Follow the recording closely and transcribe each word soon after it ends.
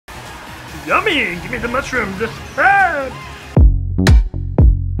Yummy! Give me the mushrooms! Ah!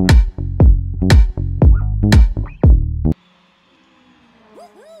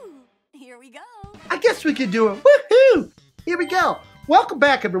 Woohoo! Here we go. I guess we could do it. Woohoo! Here we go. Welcome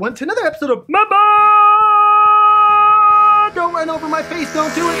back, everyone, to another episode of Mumbles! Don't run over my face.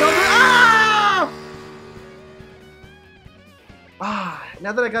 Don't do it. Don't do it. Ah!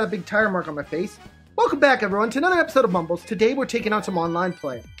 Now that I got a big tire mark on my face. Welcome back, everyone, to another episode of Mumbles. Today, we're taking on some online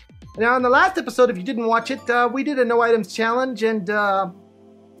play. Now, in the last episode, if you didn't watch it, we did a no items challenge, and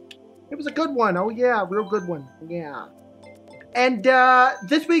it was a good one. Oh, yeah, real good one. Yeah. And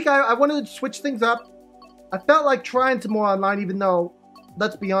this week, I wanted to switch things up. I felt like trying some more online, even though,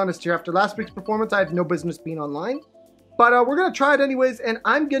 let's be honest here, after last week's performance, I have no business being online. But we're going to try it anyways, and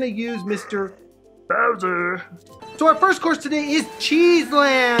I'm going to use Mr. Bowser. So our first course today is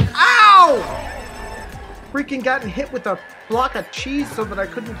Cheeseland. Ow! Freaking gotten hit with a block of cheese so that I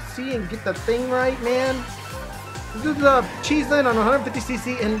couldn't see and get the thing right, man. This is Cheeseland on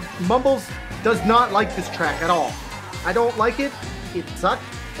 150cc, and Mumbles does not like this track at all. I don't like it. It sucked,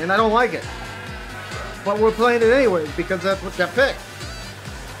 and I don't like it. But we're playing it anyways because that's what got picked.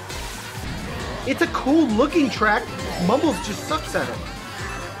 It's a cool looking track. Mumbles just sucks at it.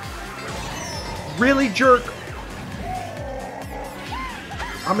 Really, jerk.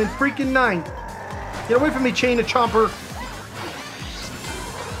 I'm in freaking 9th. Get away from me, chain of chomper.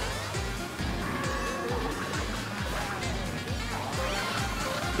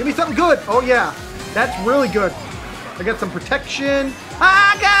 Give me something good. Oh yeah, that's really good. I got some protection.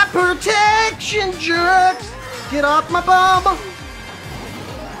 I got protection, jerks. Get off my bum.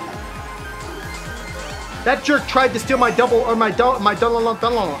 That jerk tried to steal my double or my dunlop.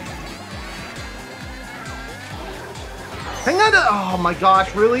 Hang on to, oh my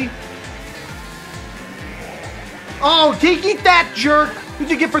gosh, really? Oh, take that, jerk!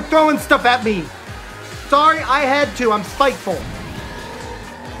 What'd you get for throwing stuff at me? Sorry, I had to. I'm spiteful.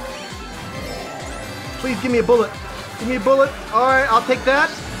 Please give me a bullet. Give me a bullet. All right, I'll take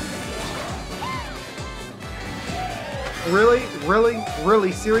that. Really? Really?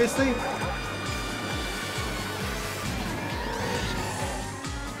 Really? Seriously?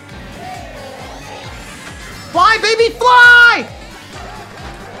 Fly, baby, fly!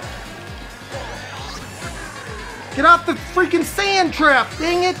 Get off the freaking sand trap,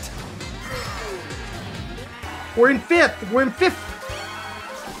 dang it! We're in 5th. We're in 5th.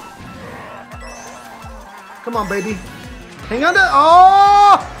 Come on, baby. Hang on to,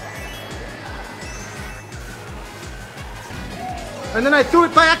 oh! And then I threw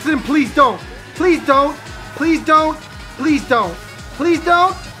it by accident. Please don't. Please don't. Please don't. Please don't. Please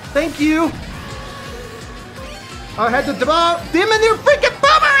don't. Thank you. I had to devour them and their freaking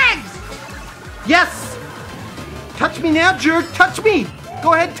boomerangs! Yes! Touch me now, jerk! Touch me!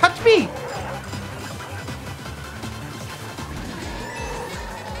 Go ahead, touch me!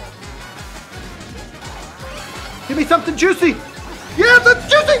 Give me something juicy! Yeah, that's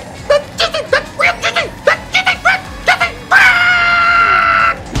juicy! That's juicy! That's real juicy! That's juicy! Juicy!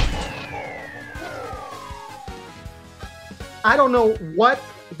 I don't know what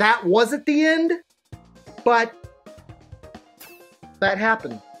that was at the end, but that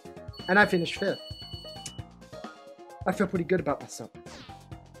happened, and I finished 5th. I feel pretty good about myself.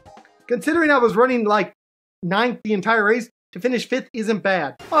 Considering I was running like 9th the entire race, to finish 5th isn't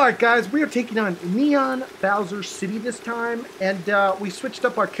bad. Alright guys, we are taking on Neon Bowser City this time, and we switched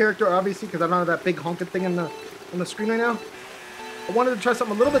up our character obviously because I don't have that big honking thing on the screen right now. I wanted to try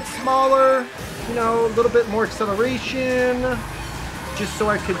something a little bit smaller, you know, a little bit more acceleration, just so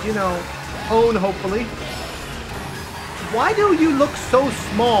I could, you know, hone hopefully. Why do you look so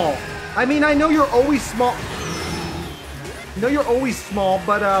small? I mean, I know you're always small. I know you're always small,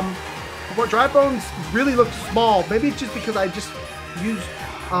 but Dry Bones really looks small. Maybe it's just because I just used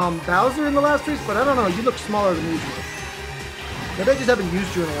Bowser in the last race, but I don't know. You look smaller than usual. Maybe I just haven't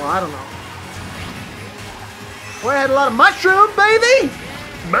used you in a while. I don't know. Boy, I had a lot of mushroom, baby!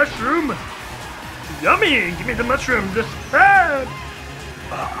 Mushroom? Yummy! Give me the mushrooms! Ah!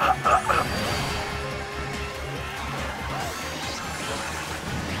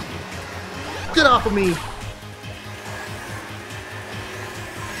 Get off of me!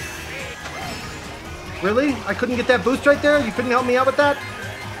 Really? I couldn't get that boost right there? You couldn't help me out with that?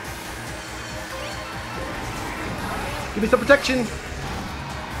 Give me some protection.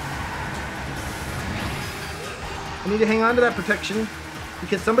 I need to hang on to that protection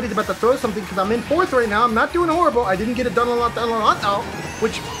because somebody's about to throw something because I'm in 4th right now. I'm not doing horrible. I didn't get it done a lot though,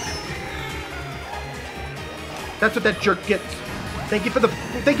 which that's what that jerk gets. Thank you for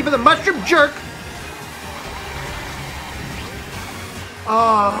the mushroom, jerk.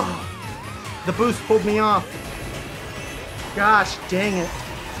 Oh, The boost pulled me off. Gosh, dang it.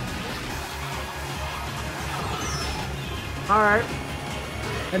 Alright.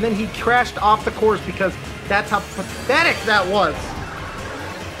 And then he crashed off the course because that's how pathetic that was.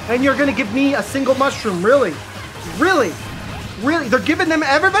 And you're gonna give me a single mushroom, really? Really? Really? They're giving them,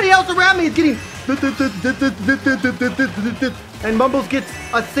 everybody else around me is getting, and Mumbles gets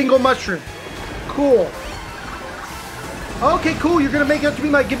a single mushroom. Cool. Okay, cool. You're gonna make it up to me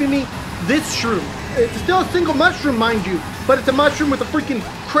by giving me this shroom. It's still a single mushroom, mind you, but it's a mushroom with a freaking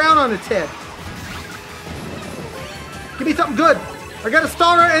crown on its head. Give me something good. I got a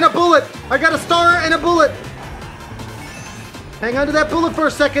star and a bullet. I got a star and a bullet. Hang on to that bullet for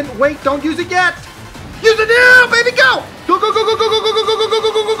a second. Wait, don't use it yet. Use it now, baby, go! Go, go, go, go, go, go, go, go, go, go,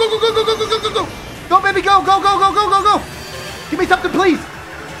 go, go, go, go, go, go, go, go, go, go. Go, baby, go, go, go, go, go, go, go. Give me something, please.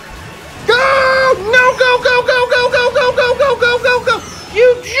 Go! No, go, go, go, go, go, go, go, go, go, go, go.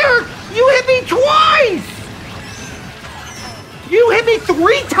 You jerk! You hit me twice! You hit me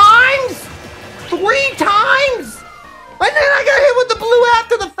 3 times? 3 times? And then I got hit with the blue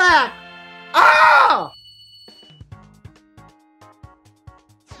after the fact. Ah!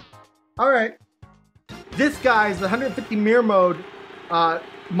 All right. This guy's the 150 mirror mode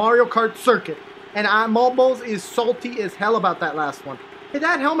Mario Kart circuit. And Mumbles is salty as hell about that last one. Hey,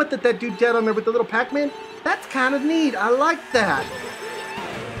 that helmet that dude did on there with the little Pac-Man, that's kind of neat. I like that.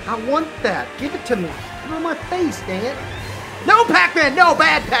 I want that. Give it to me. Put it on my face, dang it. No, Pac-Man! No,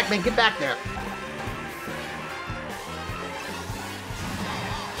 bad Pac-Man! Get back there.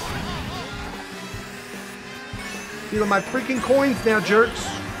 Stealing my freaking coins now, jerks.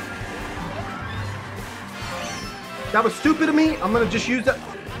 That was stupid of me. I'm gonna just use that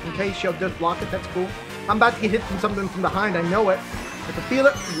in case she'll just block it. That's cool. I'm about to get hit from something from behind. I know it. I can feel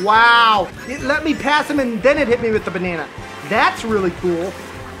it. Wow. It let me pass him and then it hit me with the banana. That's really cool.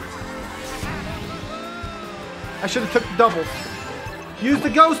 I should have took the doubles. Use the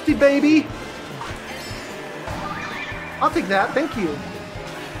ghosty, baby. I'll take that. Thank you.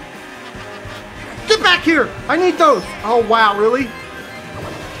 Get back here. I need those. Oh, wow. Really?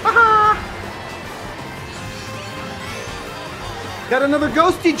 Haha. Got another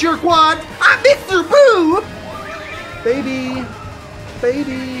ghosty jerkwad. I'm Mr. Boo. Baby.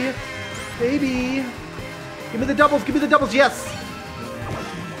 Baby. Baby. Give me the doubles. Give me the doubles. Yes.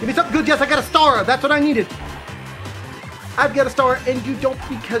 Give me something good. Yes, I got a star. That's what I needed. I've got a star and you don't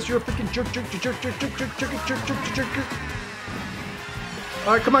because you're a freaking jerk.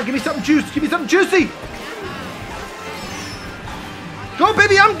 All right, come on. Give me something juice. Give me something juicy. Go,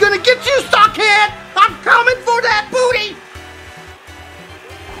 baby. I'm going to get you, stockhead. I'm coming for that booty.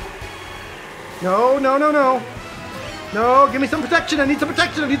 No, no, no, no. No, give me some protection. I need some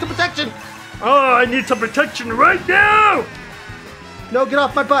protection. I need some protection. Oh, I need some protection right now. No, get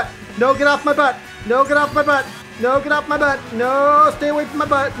off my butt. No, get off my butt. No, get off my butt. No, get off my butt. No, stay away from my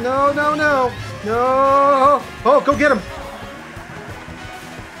butt. No, no, no. No. Oh, go get him.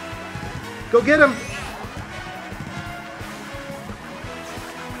 Go get him.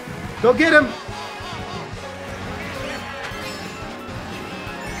 Go get him.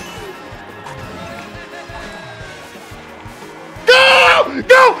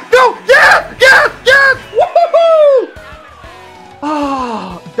 Go! Go! Yes! Yes! Yes! Woohoo!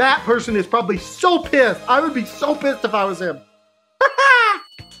 Oh, that person is probably so pissed. I would be so pissed if I was him.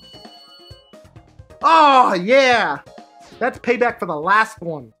 Oh, yeah. That's payback for the last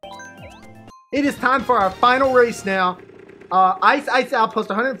one. It is time for our final race now. Ice Outpost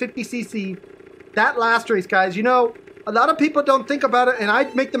 150cc. That last race, guys. You know, a lot of people don't think about it, and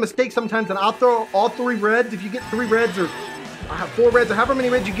I make the mistake sometimes, and I'll throw all 3 reds. If you get 3 reds or 4 reds or however many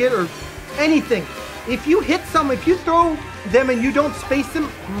reds you get or anything. If you hit some, if you throw them and you don't space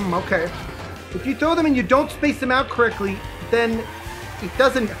them, okay. If you throw them and you don't space them out correctly, then it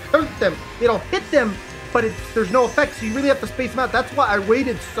doesn't hurt them. It'll hit them, but there's no effect, so you really have to space them out. That's why I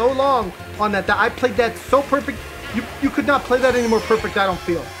waited so long on that. I played that so perfect. You could not play that any more perfect, I don't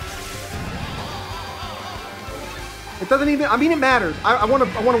feel. It doesn't even, I mean, it matters. I want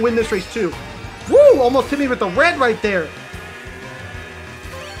to win this race too. Woo! Almost hit me with the red right there.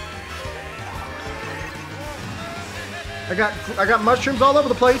 I got mushrooms all over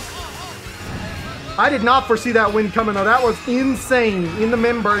the place. I did not foresee that wind coming though. That was insane in the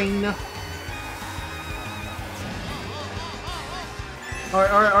membrane. All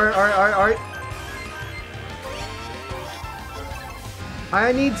right.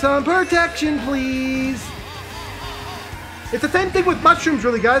 I need some protection, please. It's the same thing with mushrooms,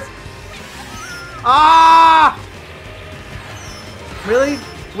 really, guys. Ah! Really?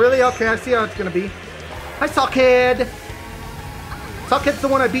 Really? Okay, I see how it's gonna be. Hi, Sockhead. Sockhead's the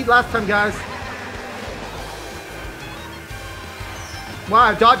one I beat last time, guys. Wow,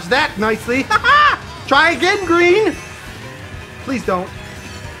 I dodged that nicely. Try again, green. Please don't.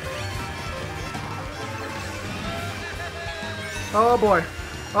 Oh boy.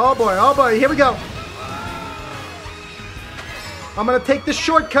 Oh boy. Oh boy. Here we go. I'm gonna take the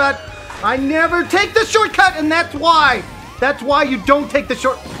shortcut. I never take the shortcut, and that's why. That's why you don't take the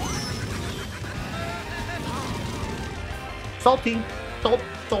short. Salty. Salt,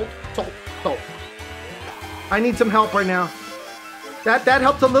 salt, salt, salt. I need some help right now. That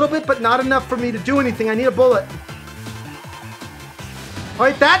helped a little bit, but not enough for me to do anything. I need a bullet. All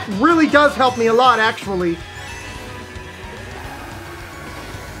right, that really does help me a lot, actually.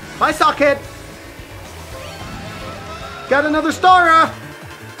 Bye, Sockhead. Got another star,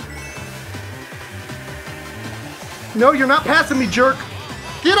 No, you're not passing me, jerk.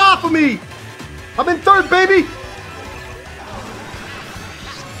 Get off of me. I'm in third, baby.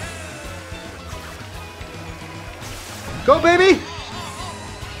 Go, baby.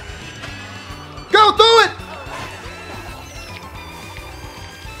 Go through it.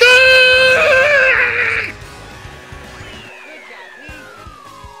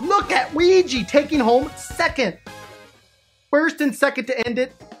 Look at Ouija taking home second. First and second to end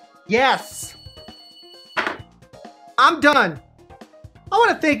it. Yes. I'm done. I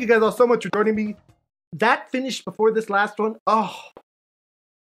want to thank you guys all so much for joining me. That finished before this last one. Oh,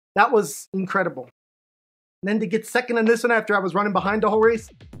 that was incredible. And then to get second in this one after I was running behind the whole race.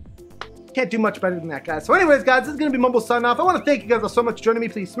 Can't do much better than that, guys. So anyways, guys, this is going to be Mumbles signing off. I want to thank you guys all so much for joining me.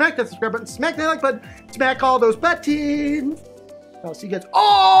 Please smack that subscribe button, smack that like button, smack all those buttons. I'll see you guys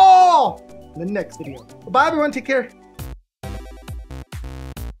all in the next video. Bye, everyone. Take care.